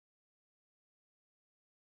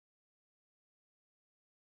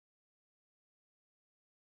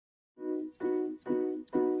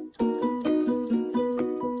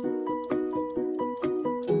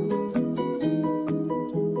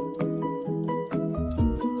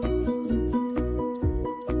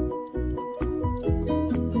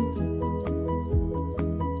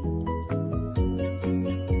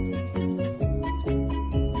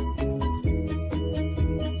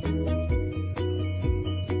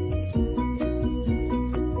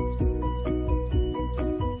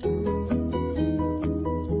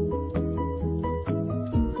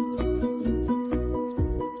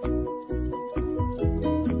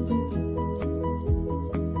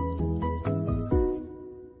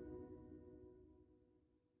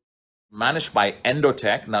Managed by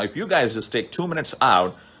Endotech. Now, if you guys just take 2 minutes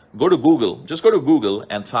out, go to Google, just go to Google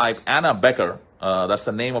and type Anna Becker. That's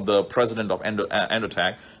the name of the president of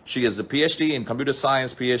Endotech. She is a PhD in computer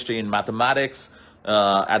science, PhD in mathematics.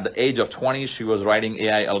 At the age of 20, she was writing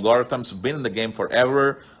AI algorithms, been in the game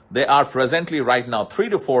forever. They are presently right now 3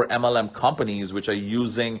 to 4 MLM companies which are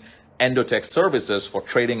using Endotech services for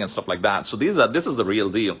trading and stuff like that. So this is the real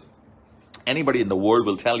deal. Anybody in the world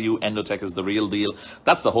will tell you Endotech is the real deal.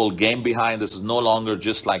 That's the whole game behind. This is no longer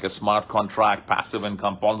just like a smart contract, passive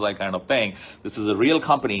income, Ponzi kind of thing. This is a real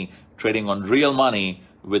company trading on real money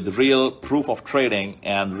with real proof of trading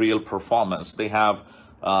and real performance. They have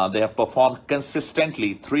performed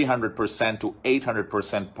consistently 300% to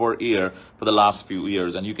 800% per year for the last few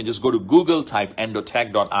years. And you can just go to Google, type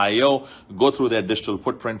endotech.io, go through their digital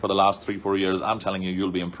footprint for the last 3-4 years. I'm telling you,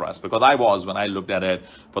 you'll be impressed, because I was when I looked at it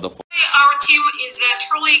for the first. Our team is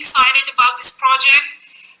truly excited about this project,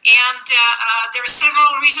 and there are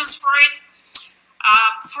several reasons for it.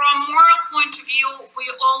 From moral point of view, we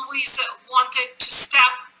always wanted to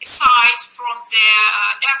step aside from the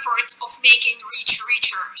effort of making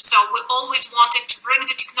richer. So we always wanted to bring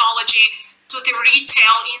the technology to the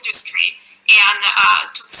retail industry and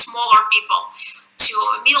to the smaller people, to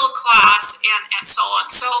middle class and so on.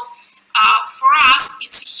 So for us,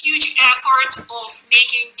 it's a huge effort of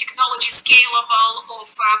making technology scalable, of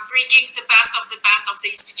bringing the best of the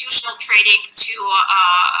institutional trading to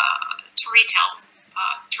retail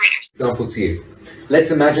traders. Example to you. Let's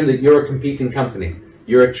imagine that you're a competing company.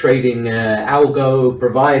 You're a trading algo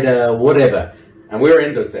provider, whatever, and we're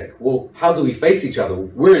Endotech. Well, how do we face each other?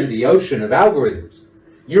 We're in the ocean of algorithms.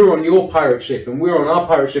 You're on your pirate ship and we're on our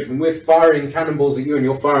pirate ship, and we're firing cannonballs at you and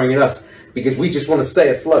you're firing at us because we just want to stay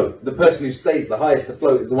afloat. The person who stays the highest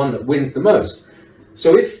afloat is the one that wins the most.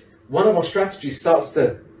 So if one of our strategies starts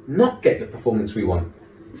to not get the performance we want,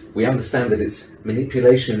 we understand that it's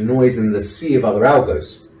manipulation, noise in the sea of other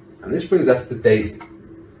algos. And this brings us to Daisy.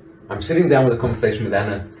 I'm sitting down with a conversation with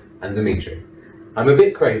Anna and Dimitri. I'm a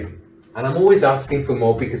bit crazy, and I'm always asking for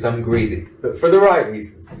more because I'm greedy, but for the right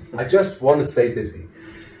reasons. I just want to stay busy.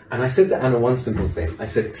 And I said to Anna one simple thing. I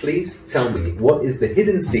said, please tell me, what is the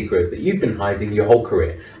hidden secret that you've been hiding your whole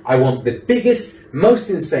career? I want the biggest, most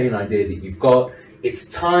insane idea that you've got. It's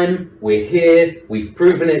time, we're here, we've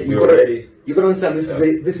proven it. You've got to understand,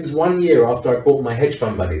 this is 1 year after I bought my hedge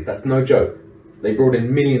fund buddies. That's no joke. They brought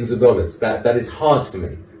in millions of dollars. That is hard for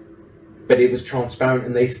me. But it was transparent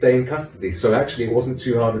and they stay in custody. So actually it wasn't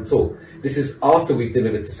too hard at all. This is after we've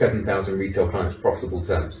delivered to 7,000 retail clients profitable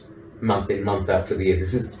terms, month in, month out for the year.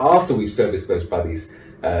 This is after we've serviced those buddies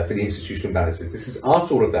for the institutional balances. This is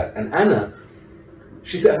after all of that. And Anna,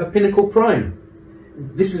 she's at her pinnacle prime.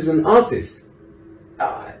 This is an artist.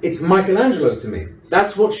 It's Michelangelo to me.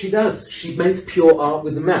 That's what she does. She makes pure art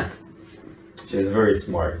with the math. She's very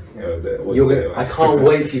smart. I can't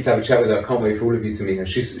wait for you to have a chat with her. I can't wait for all of you to meet her.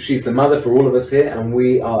 She's the mother for all of us here, and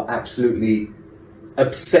we are absolutely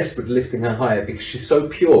obsessed with lifting her higher because she's so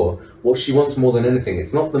pure. What she wants more than anything,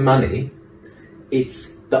 it's not the money,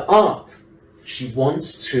 it's the art. She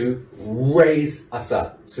wants to raise us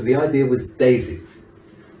up. So the idea was Daisy.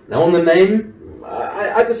 Now on the name,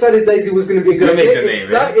 I decided Daisy was going to be a good name.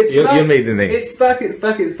 You made the name. It's stuck.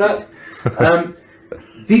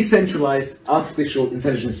 Decentralized artificial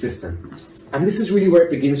intelligence system. And this is really where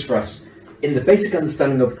it begins for us in the basic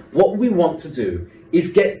understanding of what we want to do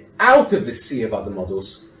is get out of this sea of other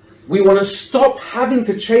models. We want to stop having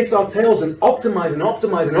to chase our tails and optimize and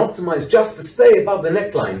optimize and optimize just to stay above the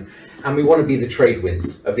neckline. And we want to be the trade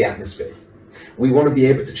winds of the atmosphere. We want to be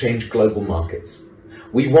able to change global markets.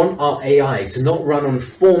 We want our AI to not run on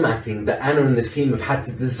formatting that Anna and the team have had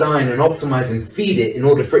to design and optimize and feed it in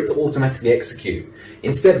order for it to automatically execute.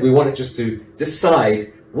 Instead, we want it just to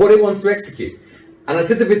decide what it wants to execute. And I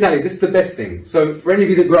said to Vitaly, this is the best thing. So for any of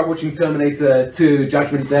you that grew up watching Terminator 2,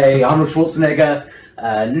 Judgment Day, Arnold Schwarzenegger,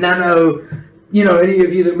 Nano, you know, any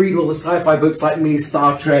of you that read all the sci-fi books like me,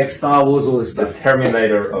 Star Trek, Star Wars, all this stuff. The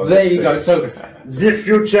Terminator. There you go. So The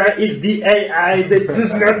future is the AI that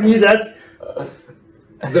does not need us.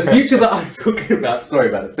 The future that I'm talking about, sorry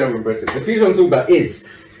about the terrible impression, the future I'm talking about is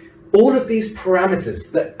all of these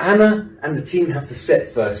parameters that Anna and the team have to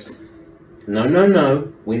set first.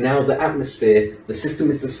 No, we now the atmosphere, the system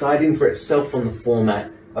is deciding for itself on the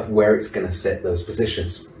format of where it's going to set those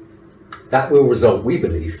positions. That will result, we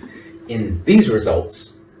believe, in these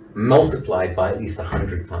results multiplied by at least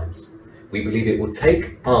 100 times. We believe it will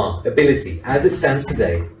take our ability, as it stands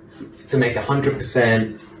today, to make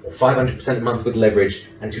 100% or 500% a month with leverage,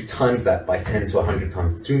 and to times that by 10 to 100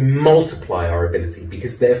 times, to multiply our ability,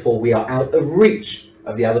 because therefore we are out of reach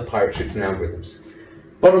of the other pirate ships and algorithms.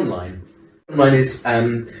 Bottom line is,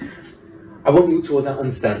 I want you to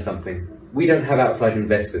understand something. We don't have outside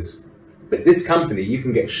investors, but this company you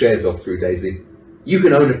can get shares of through Daisy. You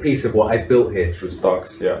can own a piece of what I've built here. Through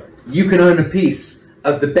stocks, yeah. You can own a piece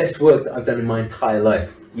of the best work that I've done in my entire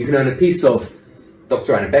life. You can own a piece of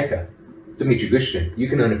Dr. Anna Becker, Dimitri Gushtin. You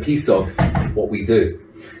can own a piece of what we do.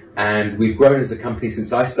 And we've grown as a company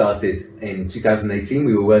since I started in 2018.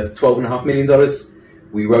 We were worth $12.5 million.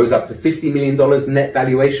 We rose up to $50 million net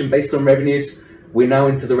valuation based on revenues. We're now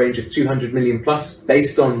into the range of 200 million plus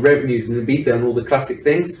based on revenues and EBITDA and all the classic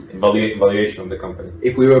things. Valuation of the company.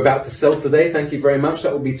 If we were about to sell today, thank you very much,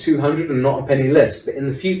 that would be 200 and not a penny less. But in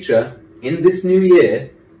the future, in this new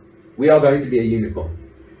year, we are going to be a unicorn.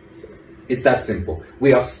 It's that simple.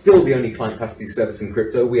 We are still the only client custody service in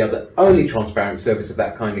crypto. We are the only transparent service of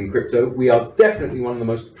that kind in crypto. We are definitely one of the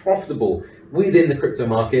most profitable within the crypto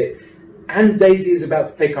market. And Daisy is about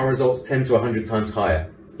to take our results 10 to 100 times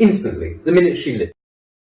higher. Instantly, the minute she lit.